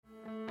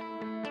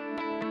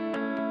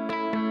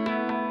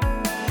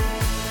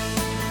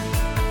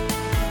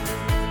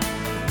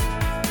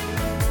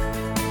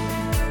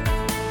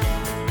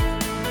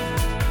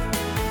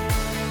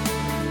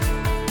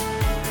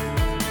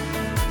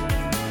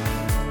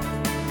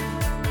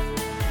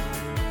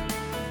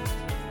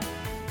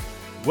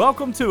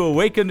Welcome to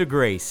Awaken to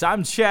Grace.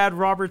 I'm Chad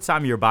Roberts.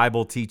 I'm your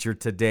Bible teacher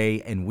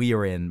today, and we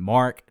are in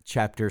Mark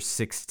chapter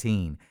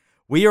 16.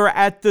 We are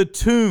at the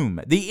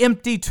tomb, the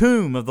empty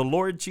tomb of the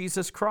Lord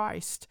Jesus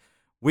Christ.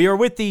 We are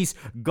with these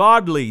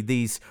godly,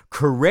 these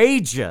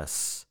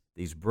courageous,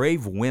 these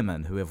brave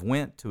women who have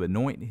went to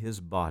anoint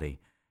his body,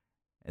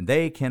 and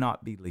they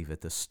cannot believe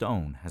it. The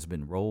stone has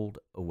been rolled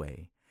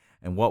away.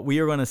 And what we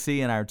are going to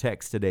see in our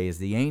text today is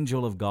the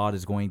angel of God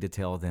is going to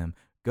tell them,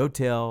 go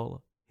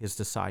tell his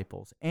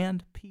disciples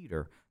and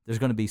Peter. There's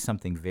going to be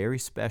something very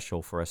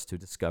special for us to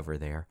discover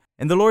there.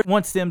 And the Lord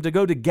wants them to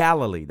go to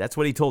Galilee. That's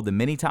what he told them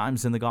many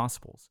times in the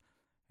Gospels.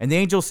 And the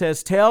angel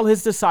says, tell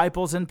his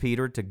disciples and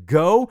Peter to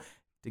go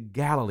to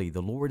Galilee.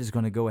 The Lord is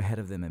going to go ahead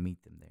of them and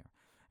meet them there.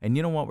 And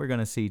you know what we're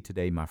going to see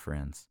today, my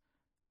friends?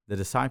 The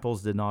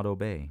disciples did not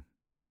obey.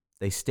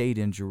 They stayed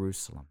in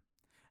Jerusalem.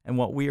 And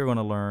what we are going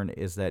to learn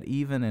is that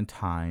even in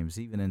times,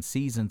 even in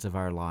seasons of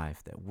our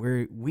life, that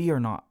we are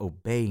not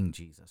obeying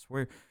Jesus.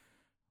 We're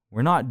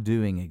not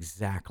doing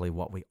exactly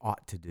what we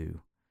ought to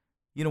do.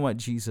 You know what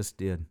Jesus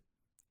did?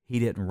 He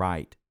didn't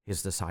write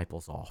his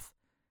disciples off.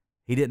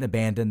 He didn't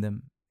abandon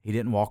them. He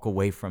didn't walk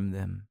away from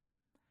them.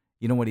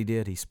 You know what he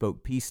did? He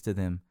spoke peace to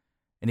them,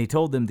 and he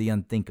told them the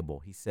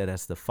unthinkable. He said,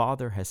 as the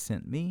Father has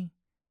sent me,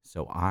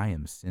 so I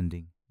am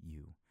sending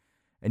you.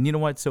 And you know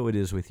what? So it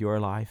is with your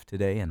life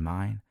today and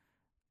mine.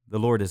 The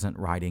Lord isn't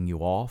writing you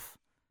off.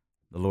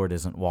 The Lord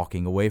isn't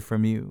walking away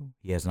from you.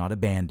 He has not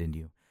abandoned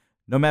you.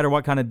 No matter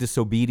what kind of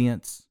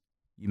disobedience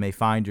you may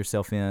find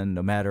yourself in,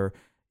 no matter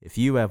if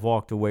you have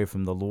walked away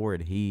from the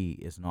Lord, he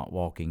is not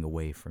walking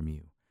away from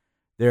you.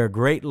 There are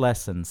great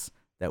lessons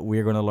that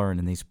we're going to learn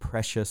in these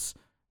precious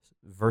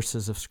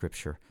verses of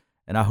Scripture,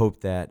 and I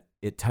hope that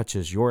it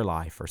touches your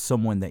life or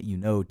someone that you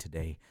know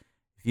today.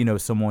 If you know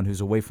someone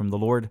who's away from the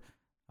Lord,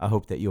 I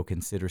hope that you'll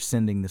consider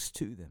sending this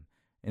to them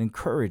and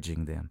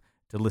encouraging them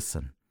to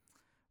listen.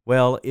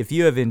 Well, if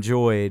you have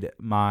enjoyed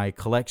my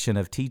collection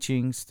of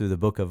teachings through the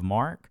book of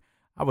Mark,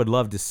 I would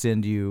love to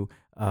send you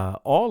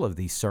all of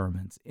these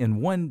sermons in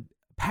one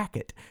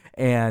packet,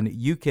 and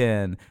you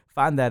can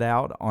find that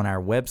out on our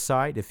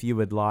website if you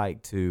would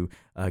like to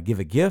give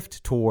a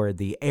gift toward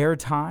the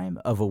airtime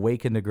of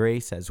Awaken to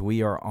Grace, as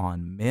we are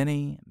on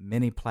many,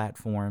 many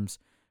platforms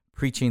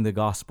preaching the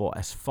gospel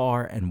as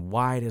far and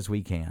wide as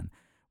we can.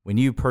 When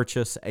you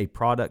purchase a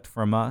product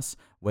from us,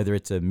 whether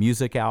it's a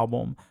music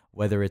album,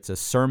 whether it's a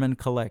sermon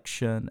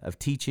collection of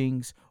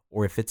teachings,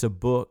 or if it's a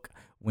book,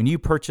 when you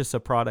purchase a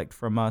product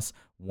from us,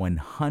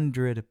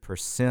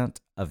 100%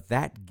 of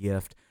that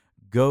gift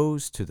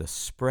goes to the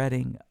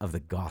spreading of the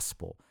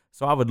gospel.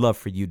 So I would love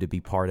for you to be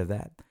part of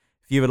that.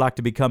 If you would like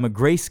to become a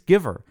grace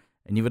giver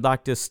and you would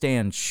like to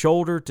stand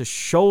shoulder to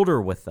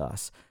shoulder with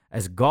us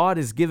as God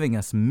is giving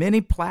us many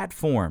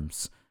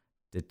platforms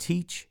to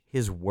teach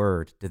his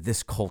word to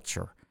this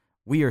culture.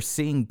 We are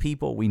seeing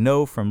people, we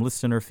know from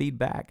listener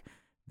feedback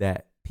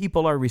that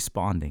people are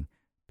responding.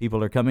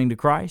 People are coming to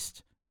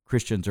Christ.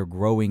 Christians are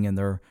growing in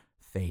their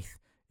faith.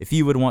 If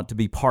you would want to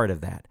be part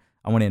of that,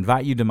 I want to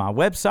invite you to my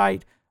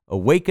website,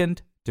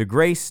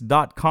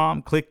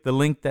 awakenedtograce.com. Click the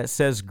link that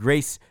says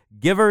Grace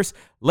Givers.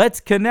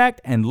 Let's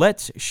connect and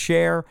let's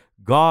share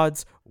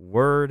God's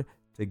Word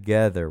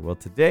together. Well,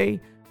 today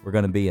we're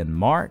going to be in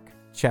Mark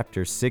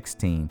chapter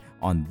 16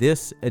 on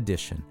this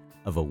edition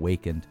of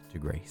Awakened to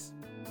Grace.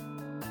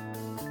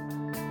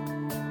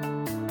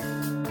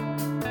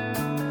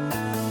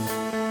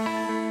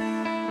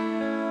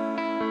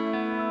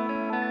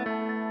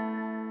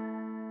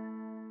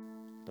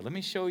 But let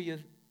me show you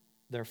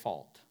their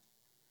fault.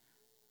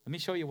 Let me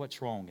show you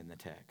what's wrong in the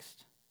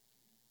text.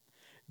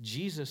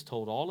 Jesus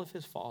told all of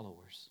his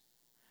followers,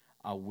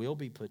 I will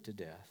be put to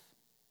death,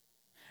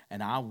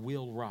 and I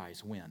will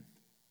rise when?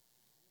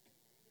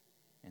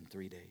 In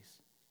 3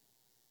 days.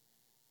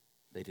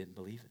 They didn't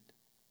believe it.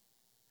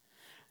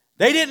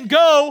 They didn't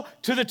go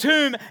to the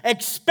tomb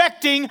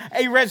expecting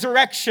a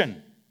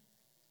resurrection.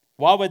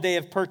 Why would they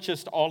have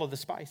purchased all of the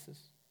spices?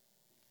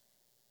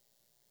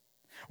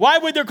 Why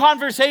would their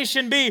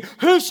conversation be,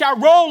 who shall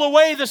roll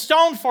away the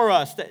stone for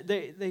us?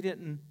 They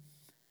didn't.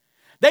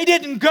 They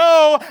didn't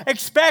go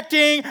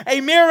expecting a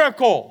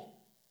miracle.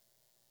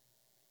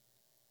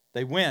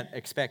 They went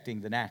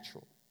expecting the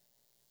natural.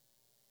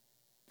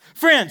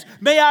 Friends,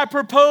 may I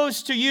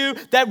propose to you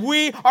that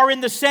we are in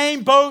the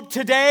same boat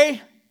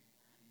today?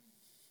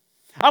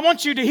 I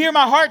want you to hear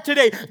my heart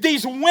today.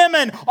 These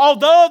women,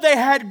 although they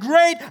had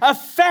great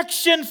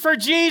affection for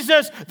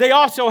Jesus, they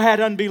also had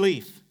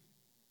unbelief.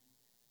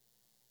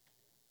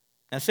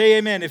 Now say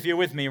amen if you're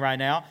with me right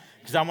now,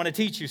 because I want to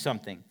teach you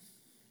something.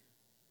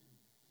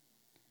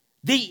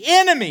 The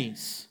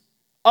enemies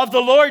of the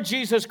Lord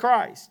Jesus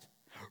Christ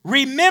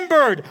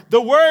remembered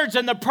the words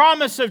and the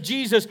promise of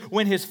Jesus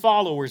when his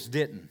followers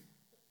didn't.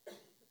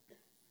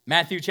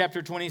 Matthew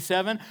chapter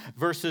 27,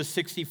 verses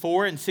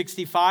 64 and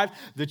 65,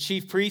 the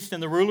chief priests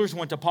and the rulers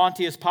went to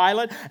Pontius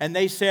Pilate, and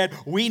they said,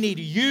 we need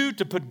you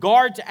to put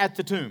guards at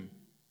the tomb.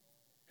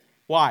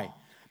 Why?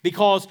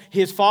 because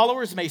his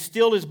followers may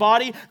steal his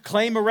body,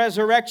 claim a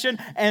resurrection,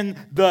 and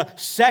the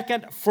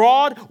second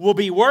fraud will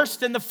be worse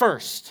than the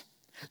first.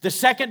 The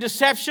second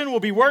deception will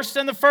be worse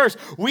than the first.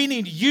 We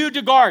need you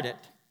to guard it.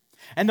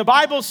 And the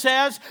Bible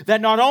says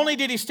that not only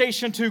did he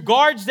station 2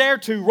 guards there,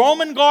 2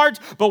 Roman guards,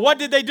 but what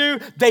did they do?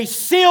 They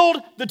sealed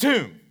the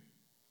tomb.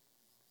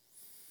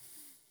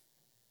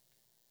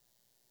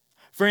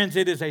 Friends,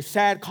 it is a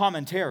sad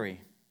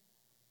commentary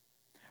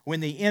when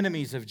the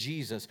enemies of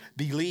Jesus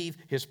believe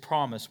his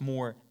promise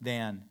more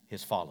than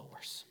his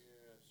followers.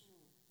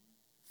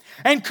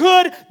 And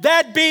could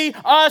that be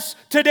us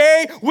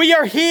today? We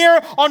are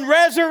here on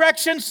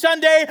Resurrection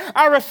Sunday.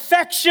 Our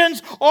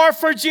affections are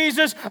for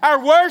Jesus.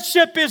 Our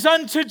worship is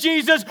unto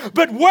Jesus.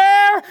 But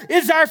where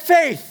is our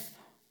faith?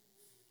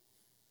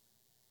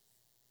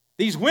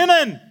 These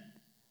women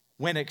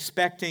went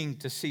expecting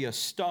to see a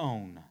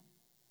stone,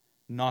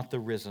 not the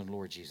risen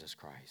Lord Jesus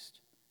Christ.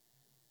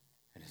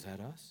 And is that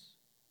us?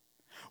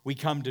 We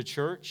come to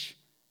church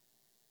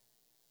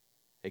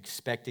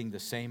expecting the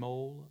same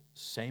old,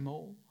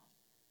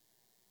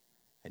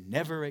 and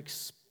never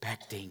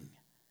expecting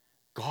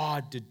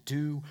God to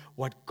do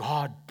what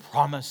God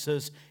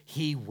promises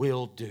he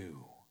will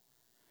do.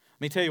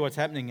 Let me tell you what's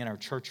happening in our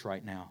church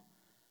right now.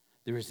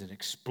 There is an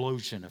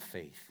explosion of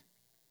faith.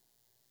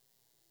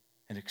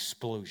 An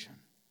explosion.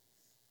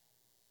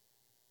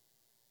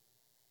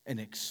 An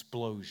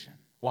explosion.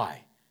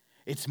 Why?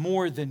 It's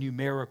more than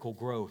numerical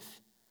growth.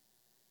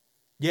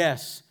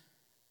 Yes,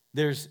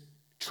 there's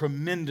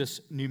tremendous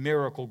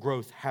numerical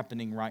growth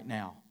happening right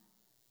now.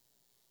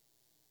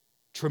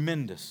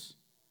 Tremendous.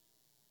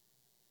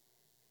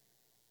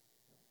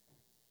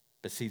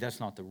 But see, that's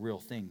not the real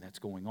thing that's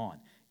going on.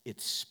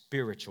 It's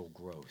spiritual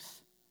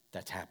growth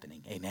that's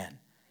happening. Amen.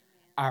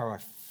 Our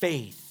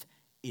faith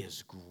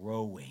is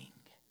growing.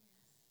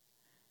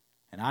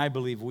 And I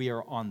believe we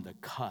are on the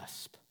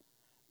cusp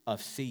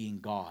of seeing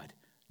God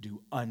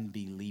do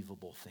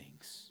unbelievable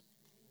things.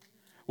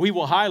 We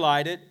will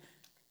highlight it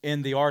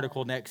in the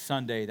article next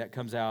Sunday that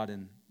comes out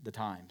in the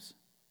Times.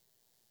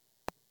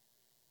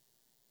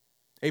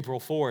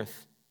 April 4th,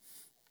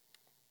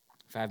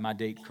 if I have my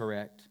date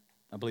correct,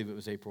 I believe it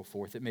was April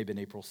 4th. It may have been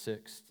April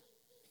 6th.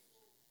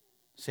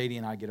 Sadie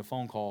and I get a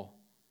phone call.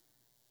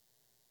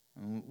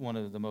 One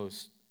of the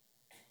most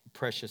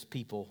precious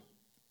people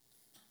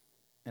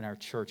in our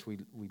church. We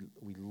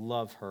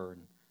love her,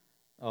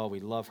 and we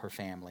love her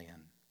family,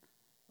 and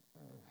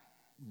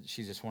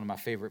she's just one of my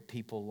favorite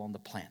people on the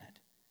planet.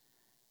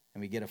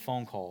 And we get a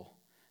phone call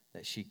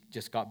that she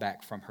just got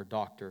back from her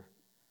doctor,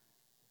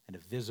 and a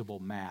visible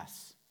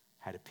mass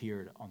had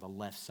appeared on the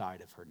left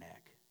side of her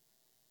neck.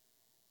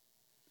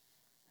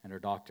 And her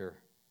doctor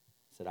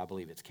said, I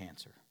believe it's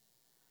cancer.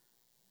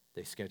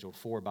 They scheduled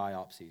 4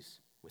 biopsies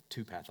with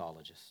 2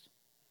 pathologists.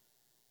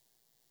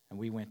 And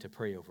we went to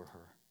pray over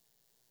her.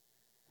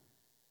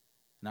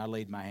 And I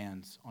laid my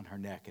hands on her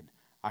neck, and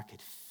I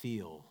could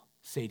feel,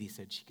 Sadie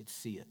said she could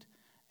see it,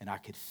 and I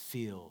could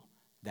feel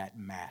that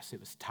mass. It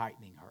was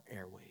tightening her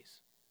airways.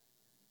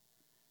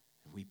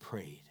 And we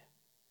prayed.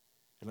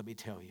 And let me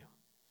tell you,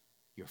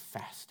 you're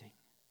fasting.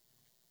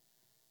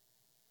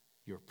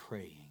 You're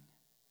praying.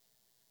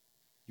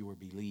 You are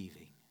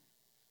believing.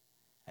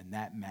 And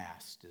that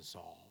mass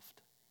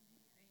dissolved.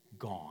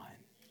 Gone.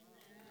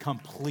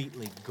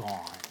 Completely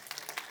gone.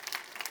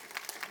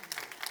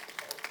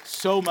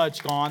 So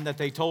much gone that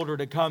they told her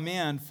to come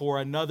in for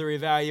another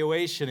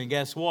evaluation. And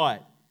guess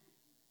what?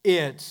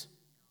 It's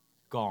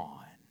gone.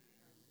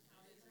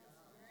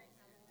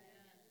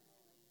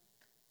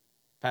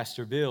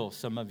 Pastor Bill,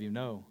 some of you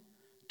know,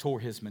 tore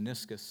his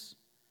meniscus.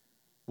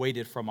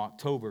 Waited from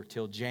October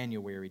till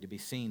January to be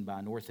seen by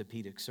an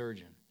orthopedic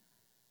surgeon.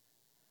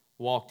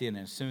 Walked in,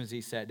 and as soon as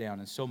he sat down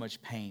in so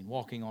much pain,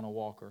 walking on a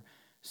walker,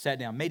 sat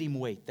down, made him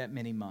wait that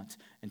many months,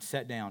 and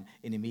sat down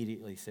and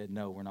immediately said,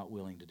 no, we're not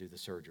willing to do the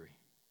surgery.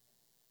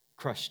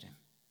 Crushed him.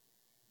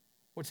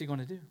 What's he going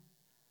to do?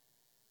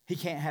 He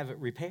can't have it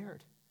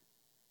repaired.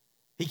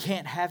 He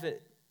can't have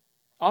it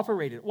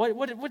operated. What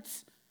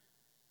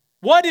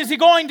is he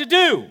going to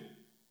do?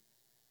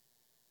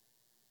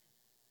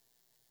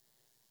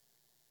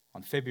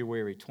 On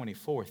February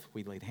 24th,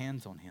 we laid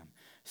hands on him.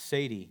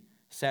 Sadie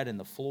sat in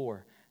the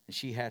floor, and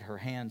she had her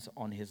hands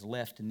on his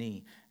left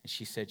knee. And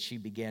she said she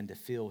began to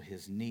feel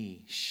his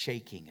knee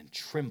shaking and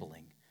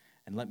trembling.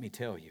 And let me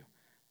tell you,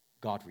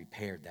 God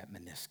repaired that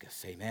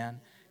meniscus.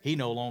 Amen? He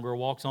no longer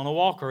walks on a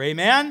walker.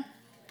 Amen?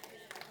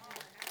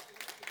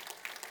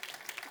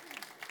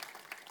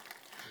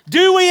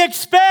 Do we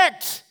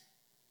expect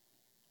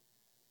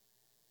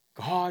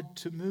God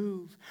to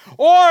move?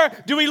 Or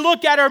do we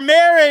look at our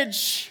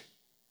marriage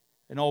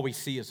and all we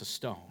see is a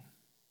stone?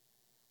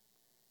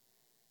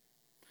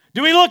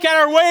 Do we look at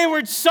our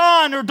wayward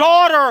son or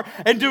daughter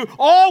and do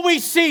all we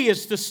see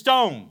is the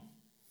stone?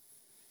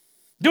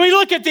 Do we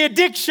look at the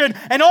addiction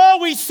and all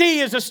we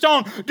see is a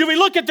stone? Do we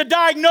look at the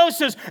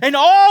diagnosis and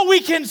all we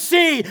can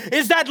see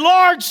is that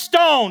large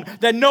stone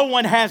that no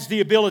one has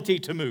the ability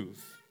to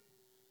move?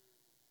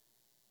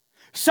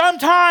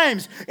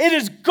 Sometimes it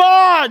is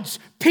God's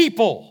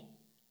people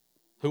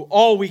who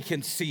all we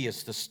can see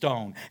is the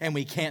stone, and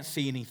we can't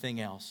see anything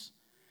else.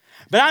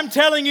 But I'm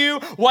telling you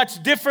what's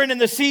different in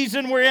the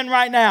season we're in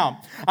right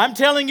now. I'm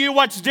telling you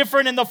what's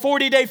different in the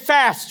 40-day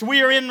fast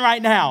we are in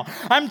right now.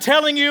 I'm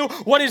telling you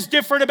what is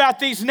different about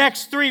these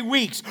next 3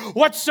 weeks.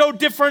 What's so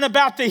different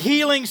about the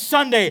Healing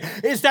Sunday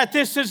is that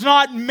this is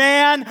not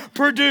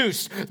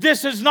man-produced.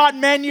 This is not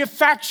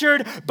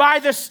manufactured by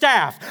the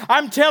staff.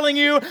 I'm telling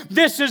you,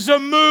 this is a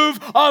move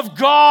of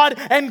God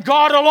and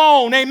God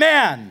alone.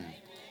 Amen.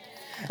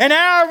 And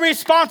our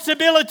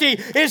responsibility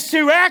is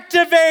to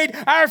activate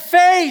our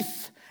faith.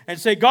 And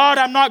say, God,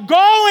 I'm not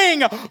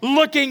going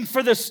looking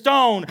for the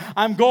stone.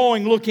 I'm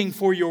going looking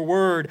for your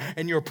word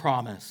and your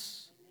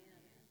promise.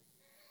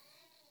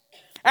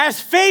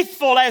 As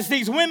faithful as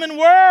these women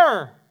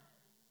were,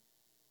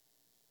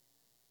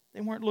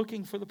 they weren't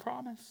looking for the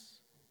promise.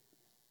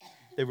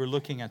 They were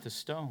looking at the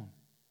stone.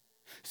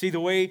 See,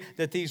 the way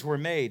that these were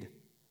made,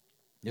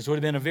 this would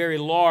have been a very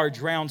large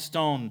round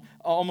stone,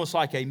 almost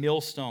like a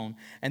millstone.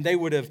 And they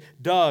would have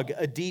dug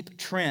a deep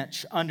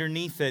trench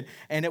underneath it,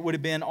 and it would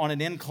have been on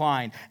an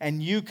incline.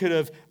 And you could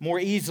have more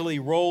easily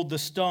rolled the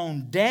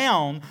stone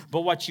down,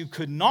 but what you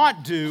could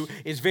not do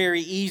is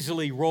very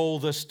easily roll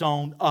the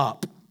stone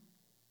up.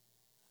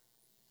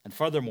 And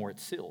furthermore,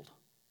 it's sealed.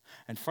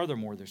 And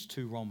furthermore, there's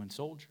 2 Roman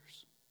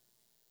soldiers.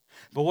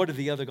 But what do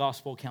the other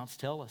gospel accounts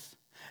tell us?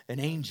 An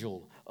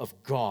angel of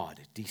God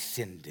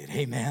descended.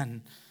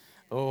 Amen.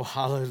 Oh,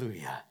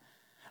 hallelujah.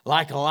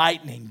 Like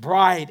lightning,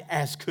 bright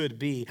as could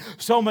be.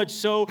 So much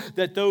so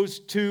that those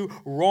 2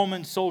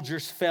 Roman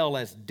soldiers fell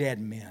as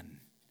dead men.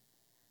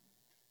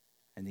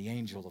 And the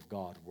angel of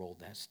God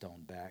rolled that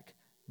stone back,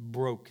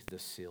 broke the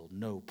seal.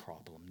 No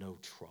problem, no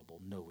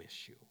trouble, no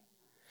issue.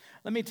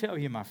 Let me tell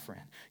you, my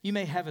friend, you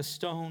may have a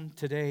stone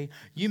today.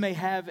 You may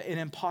have an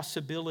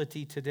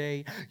impossibility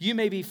today. You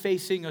may be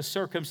facing a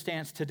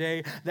circumstance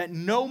today that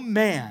no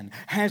man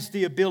has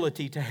the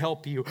ability to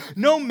help you.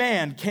 No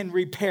man can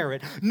repair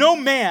it. No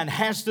man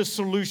has the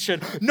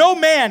solution. No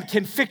man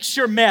can fix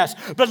your mess.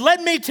 But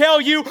let me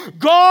tell you,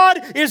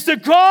 God is the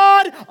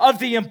God of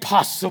the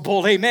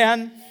impossible.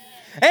 Amen.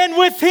 And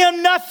with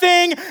Him,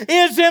 nothing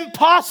is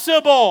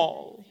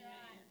impossible.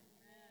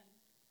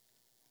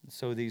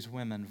 So these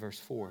women, verse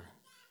 4,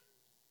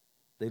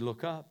 they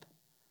look up,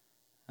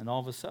 and all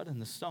of a sudden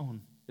the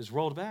stone is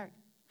rolled back.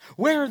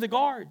 Where are the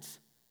guards?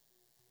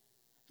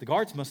 The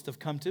guards must have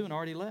come to and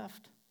already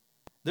left.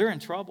 They're in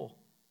trouble.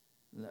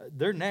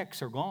 Their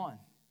necks are gone.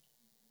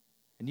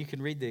 And you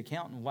can read the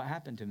account and what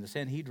happened to them. The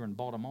Sanhedrin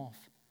bought them off.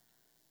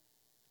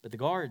 But the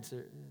guards,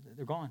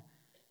 they're gone.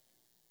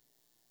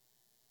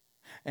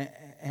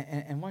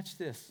 And watch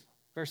this,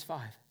 verse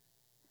 5.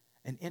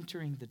 And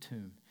entering the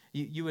tomb.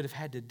 You would have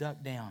had to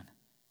duck down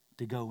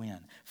to go in.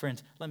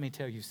 Friends, let me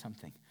tell you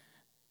something.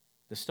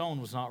 The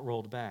stone was not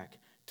rolled back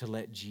to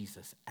let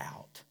Jesus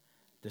out.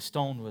 The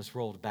stone was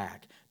rolled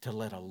back to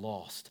let a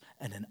lost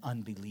and an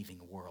unbelieving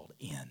world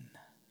in.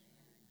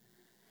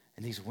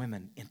 And these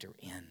women enter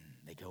in.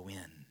 They go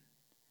in.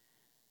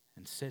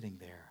 And sitting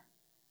there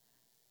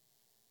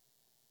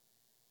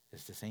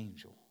is this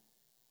angel.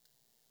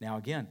 Now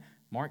again,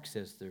 Mark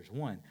says there's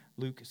 1.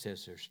 Luke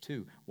says there's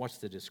 2. What's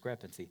the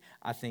discrepancy?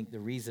 I think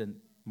the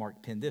reason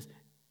Mark penned this,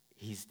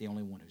 he's the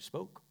only one who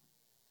spoke.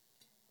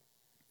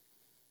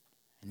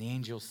 And the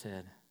angel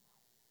said,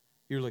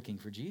 you're looking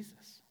for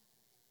Jesus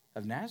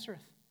of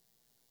Nazareth,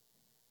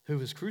 who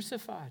was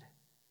crucified.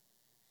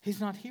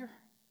 He's not here.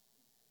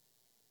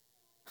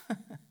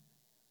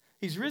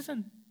 He's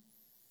risen.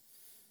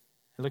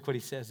 And look what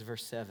he says in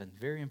verse 7.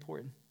 Very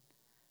important.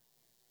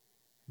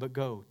 But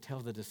go, tell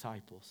the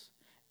disciples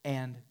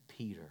and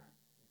Peter.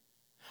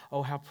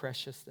 Oh, how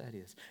precious that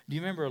is. Do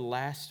you remember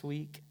last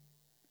week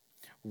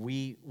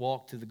we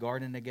walked through the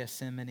Garden of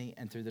Gethsemane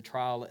and through the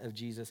trial of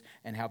Jesus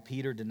and how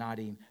Peter denied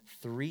him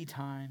 3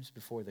 times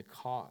before the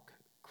cock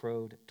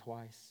crowed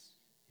twice?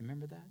 You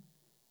remember that?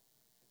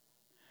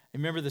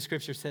 Remember the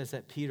scripture says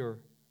that Peter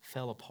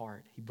fell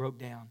apart. He broke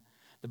down.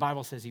 The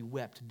Bible says he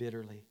wept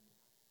bitterly.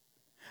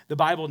 The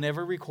Bible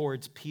never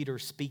records Peter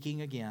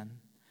speaking again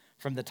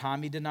from the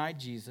time he denied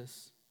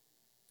Jesus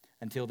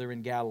until they're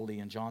in Galilee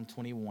in John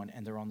 21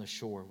 and they're on the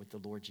shore with the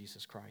Lord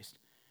Jesus Christ.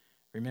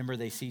 Remember,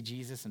 they see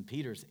Jesus and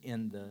Peter's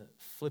in the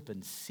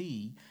flippin'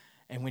 sea.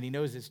 And when he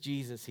knows it's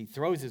Jesus, he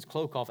throws his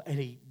cloak off and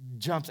he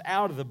jumps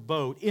out of the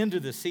boat into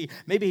the sea.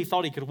 Maybe he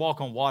thought he could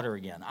walk on water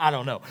again. I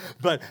don't know.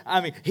 But,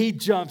 he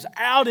jumps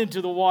out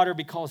into the water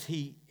because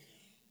he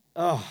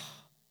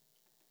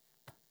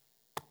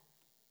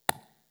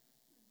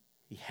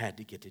had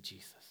to get to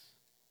Jesus.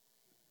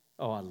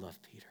 Oh, I love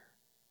Peter.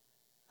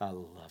 I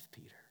love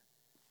Peter.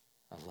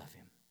 I love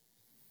him.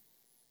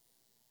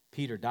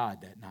 Peter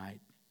died that night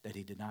that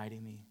he denied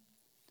him.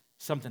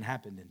 Something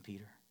happened in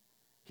Peter.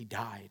 He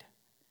died.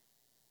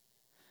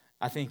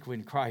 I think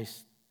when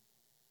Christ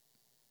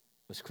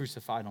was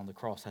crucified on the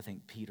cross, I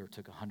think Peter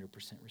took 100%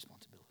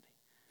 responsibility.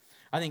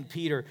 I think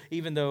Peter,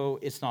 even though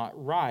it's not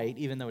right,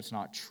 even though it's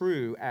not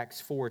true, Acts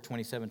 4,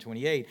 27,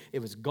 28, it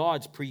was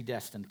God's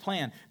predestined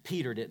plan.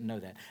 Peter didn't know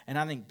that. And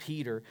I think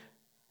Peter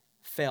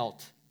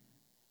felt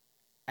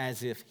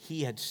as if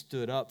he had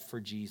stood up for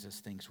Jesus,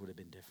 things would have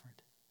been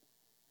different.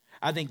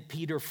 I think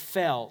Peter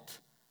felt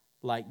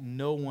like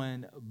no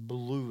one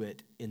blew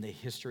it in the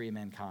history of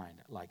mankind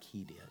like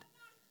he did.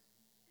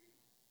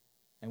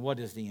 And what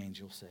does the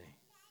angel say?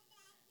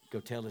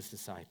 Go tell his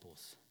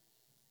disciples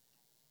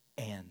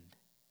and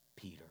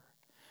Peter.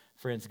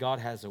 Friends, God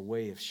has a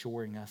way of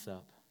shoring us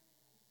up.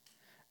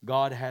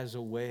 God has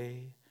a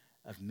way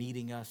of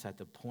meeting us at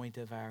the point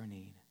of our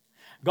need.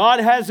 God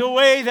has a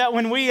way that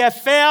when we have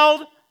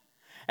failed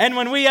and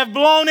when we have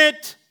blown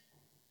it,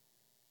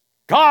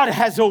 God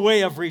has a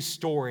way of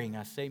restoring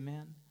us.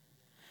 Amen.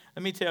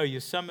 Let me tell you,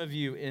 some of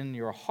you in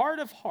your heart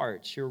of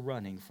hearts, you're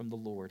running from the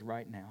Lord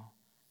right now.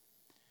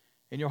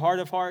 In your heart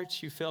of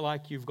hearts, you feel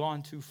like you've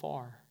gone too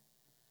far.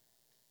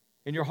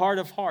 In your heart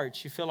of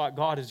hearts, you feel like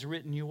God has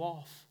written you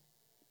off.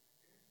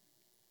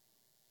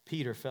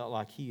 Peter felt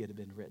like he had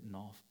been written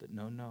off, but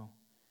no.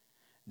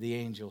 The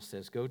angel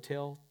says, go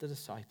tell the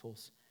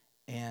disciples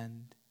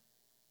and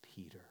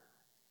Peter.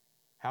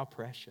 How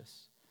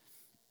precious.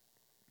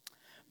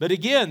 But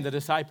again, the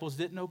disciples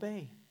didn't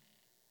obey.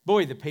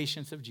 Boy, the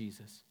patience of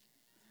Jesus.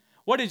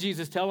 What did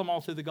Jesus tell them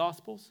all through the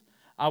Gospels?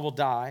 I will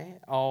die,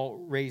 I'll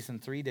raise in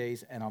 3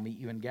 days, and I'll meet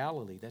you in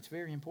Galilee. That's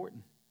very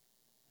important.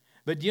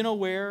 But do you know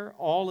where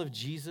all of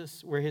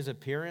Jesus, where his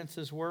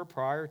appearances were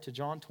prior to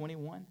John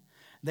 21?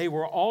 They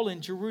were all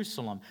in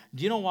Jerusalem.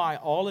 Do you know why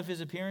all of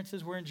his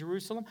appearances were in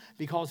Jerusalem?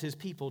 Because his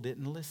people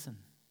didn't listen.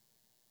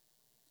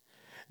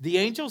 The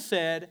angel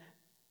said,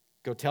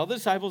 go tell the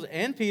disciples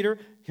and Peter,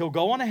 he'll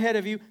go on ahead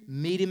of you,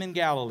 meet him in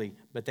Galilee.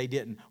 But they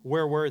didn't.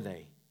 Where were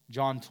they?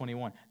 John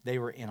 21. They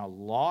were in a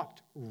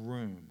locked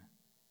room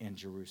in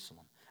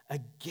Jerusalem.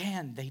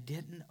 Again, they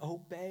didn't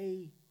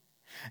obey.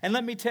 And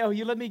let me tell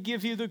you, let me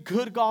give you the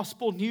good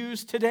gospel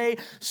news today.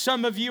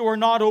 Some of you are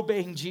not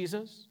obeying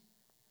Jesus.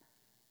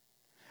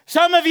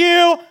 Some of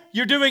you,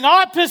 you're doing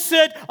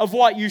opposite of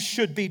what you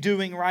should be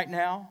doing right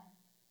now.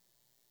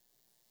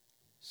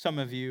 Some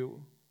of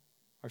you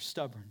are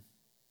stubborn,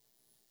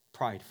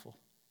 prideful,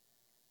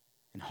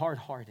 and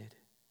hard-hearted.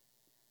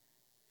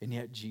 And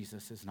yet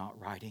Jesus is not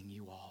writing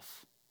you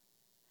off.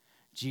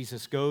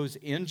 Jesus goes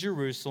in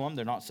Jerusalem.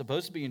 They're not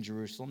supposed to be in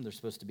Jerusalem. They're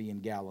supposed to be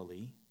in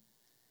Galilee.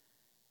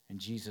 And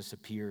Jesus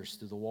appears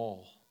through the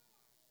wall.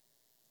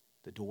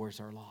 The doors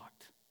are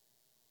locked.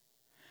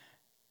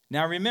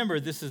 Now remember,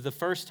 this is the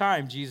first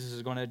time Jesus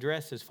is going to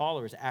address his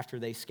followers after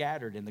they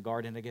scattered in the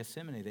Garden of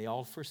Gethsemane. They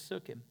all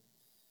forsook him.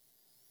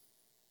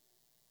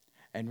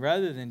 And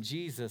rather than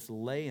Jesus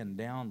laying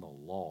down the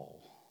law,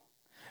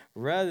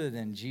 rather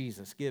than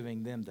Jesus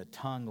giving them the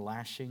tongue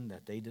lashing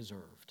that they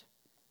deserved,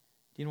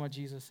 do you know what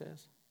Jesus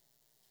says?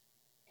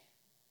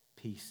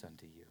 Peace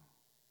unto you.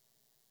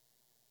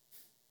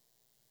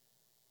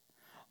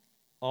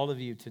 All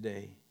of you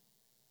today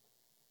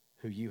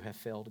who you have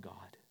failed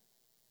God.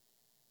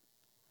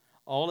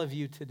 All of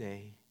you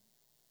today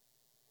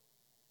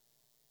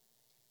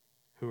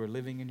who are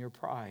living in your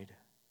pride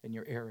and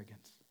your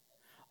arrogance.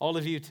 All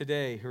of you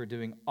today who are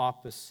doing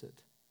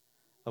opposite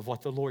of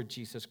what the Lord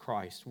Jesus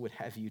Christ would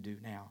have you do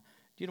now.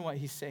 Do you know what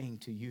he's saying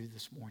to you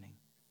this morning?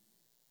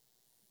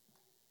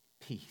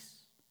 Peace.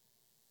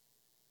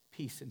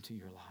 Peace into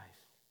your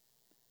life.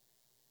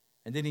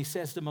 And then he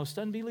says the most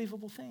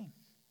unbelievable thing.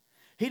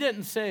 He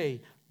didn't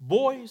say,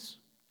 boys,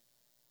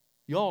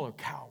 y'all are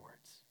cowards.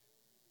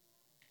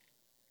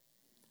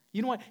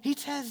 You know what? He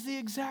says the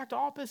exact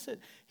opposite.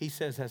 He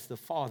says, as the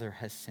Father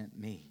has sent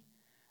me,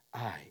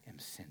 I am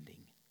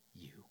sending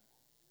you.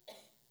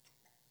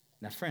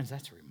 Now, friends,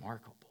 that's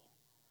remarkable.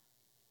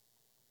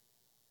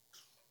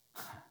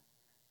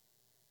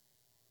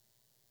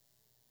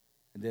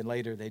 And then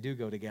later they do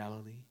go to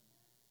Galilee.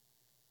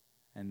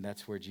 And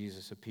that's where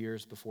Jesus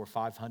appears before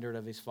 500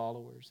 of his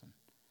followers. And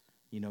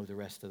you know the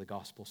rest of the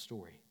gospel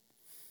story.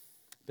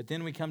 But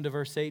then we come to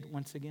verse 8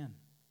 once again.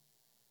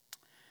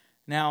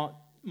 Now,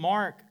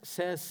 Mark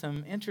says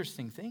some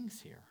interesting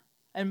things here.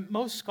 And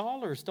most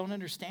scholars don't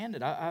understand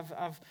it.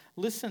 I've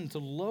listened to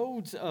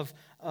loads of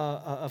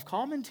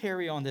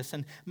commentary on this,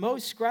 and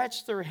most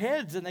scratch their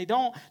heads and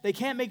they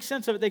can't make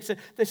sense of it.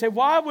 They say,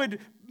 why would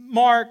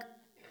Mark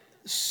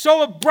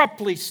so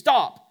abruptly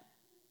stop?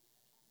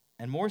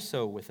 And more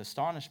so with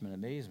astonishment,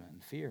 amazement,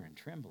 and fear and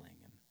trembling.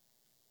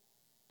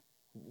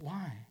 And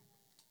why?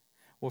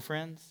 Well,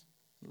 friends,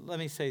 let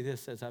me say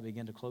this as I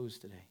begin to close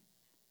today.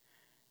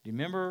 Do you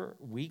remember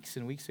weeks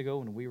and weeks ago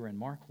when we were in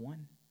Mark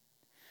 1?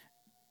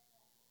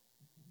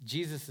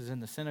 Jesus is in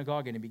the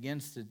synagogue and he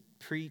begins to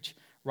preach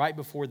right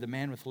before the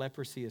man with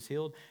leprosy is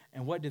healed.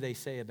 And what do they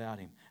say about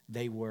him?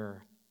 They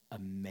were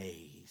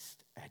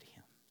amazed at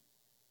him.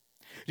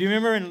 Do you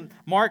remember in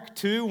Mark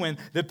 2 when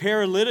the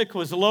paralytic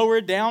was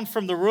lowered down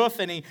from the roof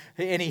and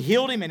he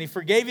healed him and he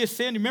forgave his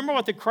sin? Do you remember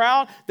what the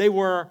crowd? They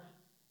were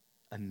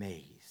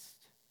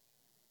amazed,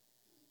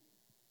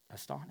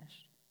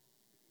 astonished.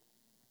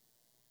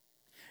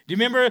 Do you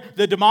remember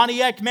the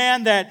demoniac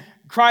man that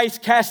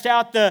Christ cast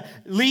out the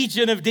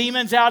legion of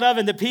demons out of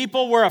and the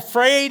people were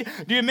afraid?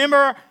 Do you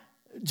remember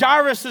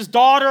Jairus'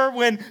 daughter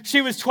when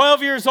she was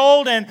 12 years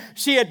old and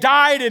she had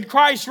died and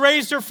Christ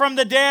raised her from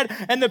the dead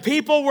and the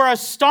people were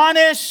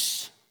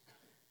astonished?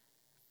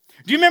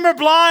 Do you remember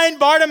blind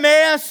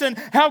Bartimaeus and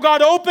how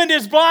God opened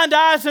his blind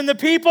eyes and the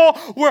people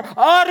were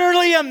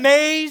utterly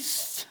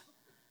amazed?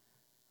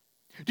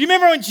 Do you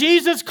remember when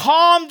Jesus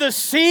calmed the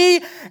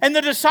sea and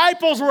the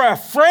disciples were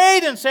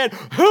afraid and said,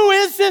 "Who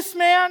is this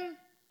man?"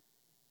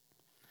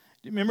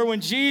 Do you remember when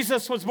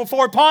Jesus was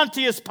before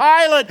Pontius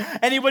Pilate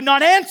and he would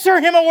not answer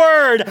him a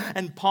word?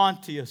 And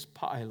Pontius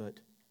Pilate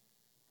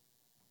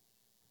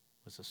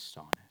was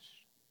astonished.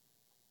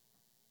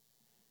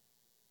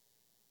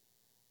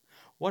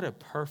 What a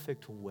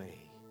perfect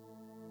way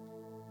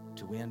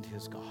to end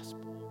his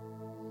gospel.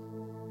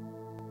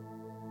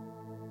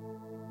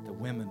 The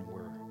women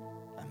were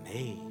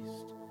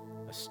amazed,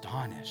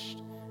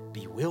 astonished,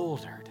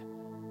 bewildered,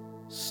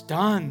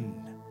 stunned.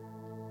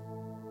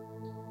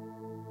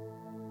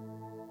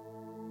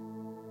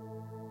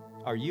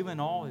 Are you in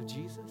awe of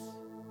Jesus?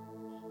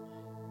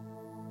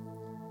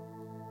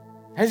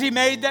 Has he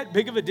made that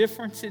big of a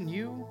difference in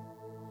you?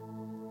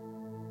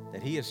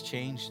 That he has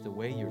changed the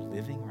way you're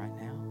living right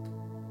now?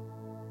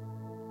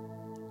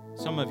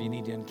 Some of you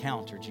need to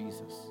encounter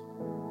Jesus.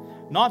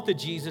 Not the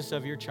Jesus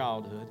of your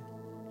childhood.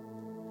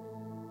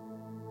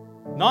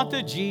 Not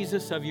the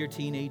Jesus of your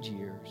teenage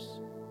years.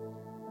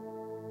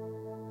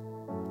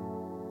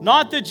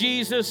 Not the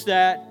Jesus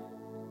that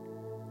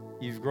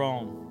you've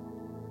grown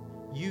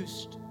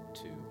used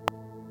to.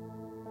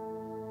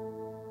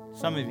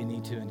 Some of you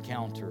need to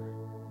encounter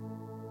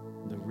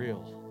the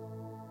real,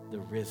 the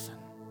risen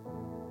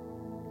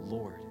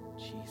Lord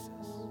Jesus.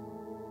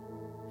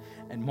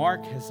 And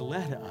Mark has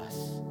led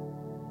us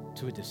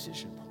to a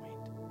decision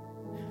point.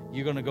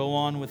 You're going to go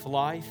on with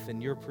life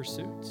and your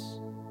pursuits?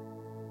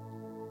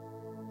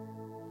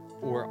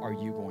 Or are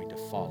you going to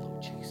follow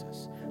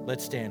Jesus?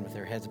 Let's stand with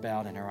our heads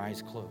bowed and our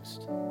eyes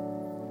closed.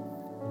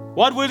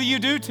 What will you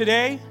do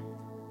today?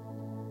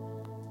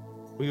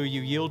 Will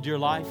you yield your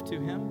life to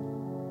him?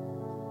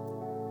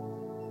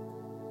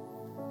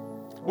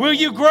 Will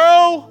you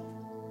grow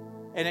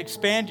and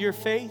expand your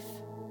faith?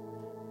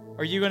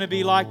 Are you going to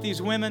be like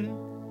these women?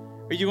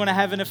 Are you going to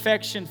have an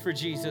affection for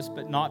Jesus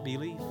but not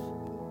belief?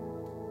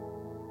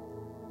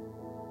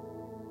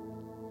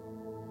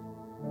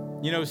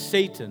 You know,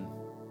 Satan,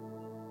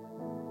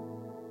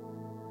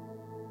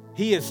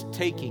 he is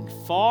taking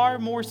far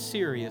more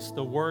serious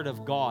the Word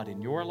of God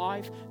in your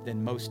life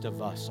than most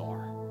of us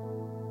are.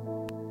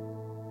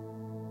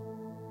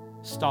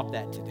 Stop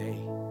that today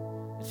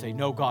and say,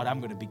 "No, God, I'm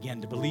going to begin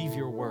to believe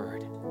your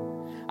Word.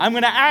 I'm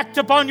going to act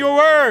upon your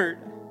Word.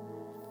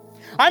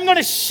 I'm going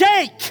to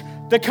shake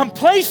the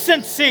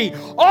complacency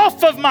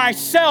off of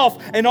myself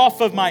and off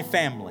of my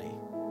family.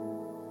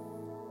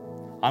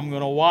 I'm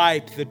going to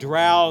wipe the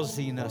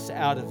drowsiness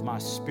out of my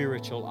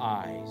spiritual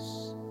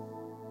eyes.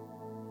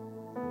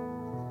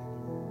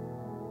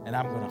 And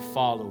I'm going to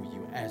follow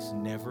you as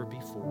never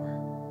before."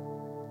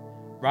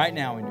 Right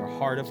now, in your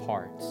heart of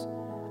hearts,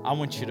 I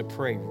want you to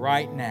pray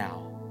right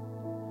now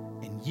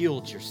and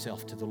yield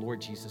yourself to the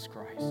Lord Jesus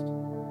Christ.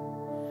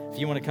 If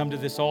you want to come to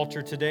this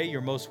altar today,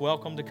 you're most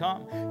welcome to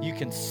come. You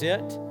can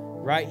sit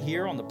right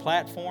here on the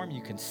platform.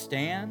 You can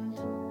stand.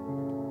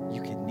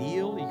 You can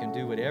kneel. You can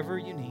do whatever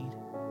you need.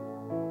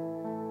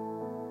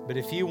 But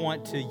if you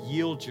want to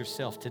yield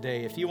yourself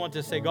today, if you want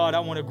to say, "God, I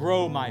want to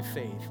grow my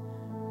faith.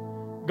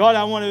 God,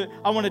 I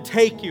want to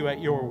take you at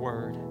your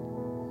word.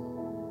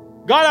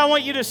 God, I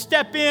want you to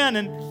step in,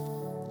 and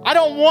I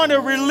don't want a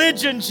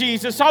religion,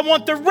 Jesus. I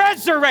want the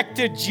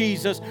resurrected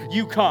Jesus."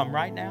 You come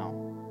right now.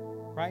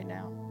 Right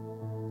now.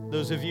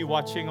 Those of you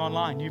watching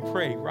online, you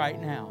pray right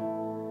now.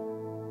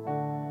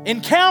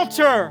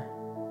 Encounter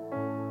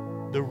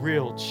the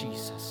real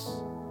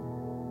Jesus.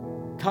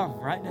 Come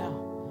right now.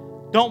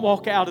 Don't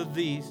walk out of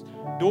these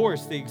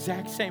doors the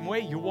exact same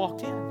way you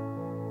walked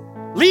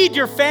in. Lead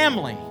your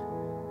family.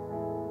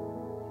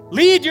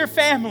 Lead your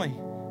family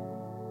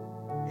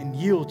and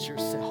yield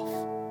yourself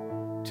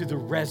to the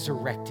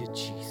resurrected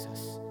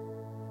Jesus.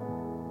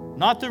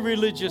 Not the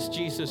religious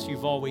Jesus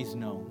you've always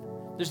known.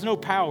 There's no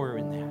power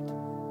in that.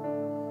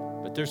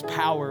 But there's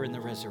power in the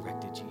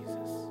resurrected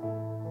Jesus.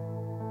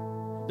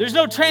 There's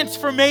no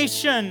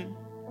transformation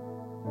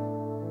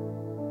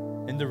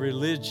in the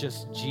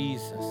religious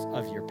Jesus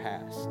of your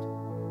past.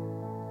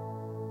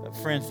 But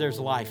friends, there's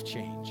life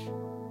change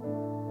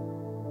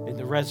in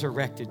the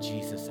resurrected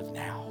Jesus of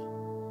now.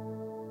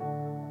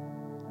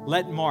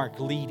 Let Mark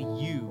lead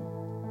you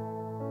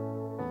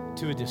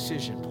to a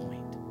decision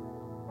point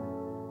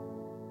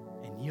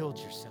and yield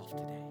yourself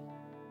today.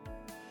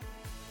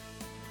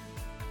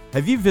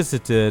 Have you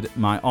visited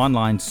my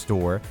online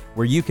store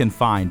where you can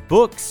find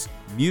books,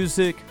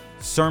 music,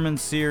 sermon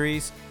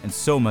series, and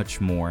so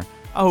much more?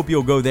 I hope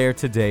you'll go there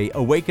today,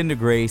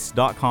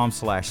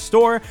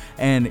 awakentograce.com/store,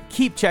 and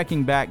keep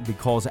checking back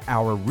because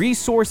our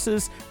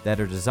resources that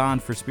are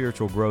designed for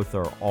spiritual growth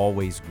are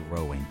always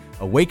growing.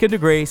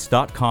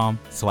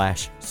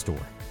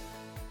 awakentograce.com/store.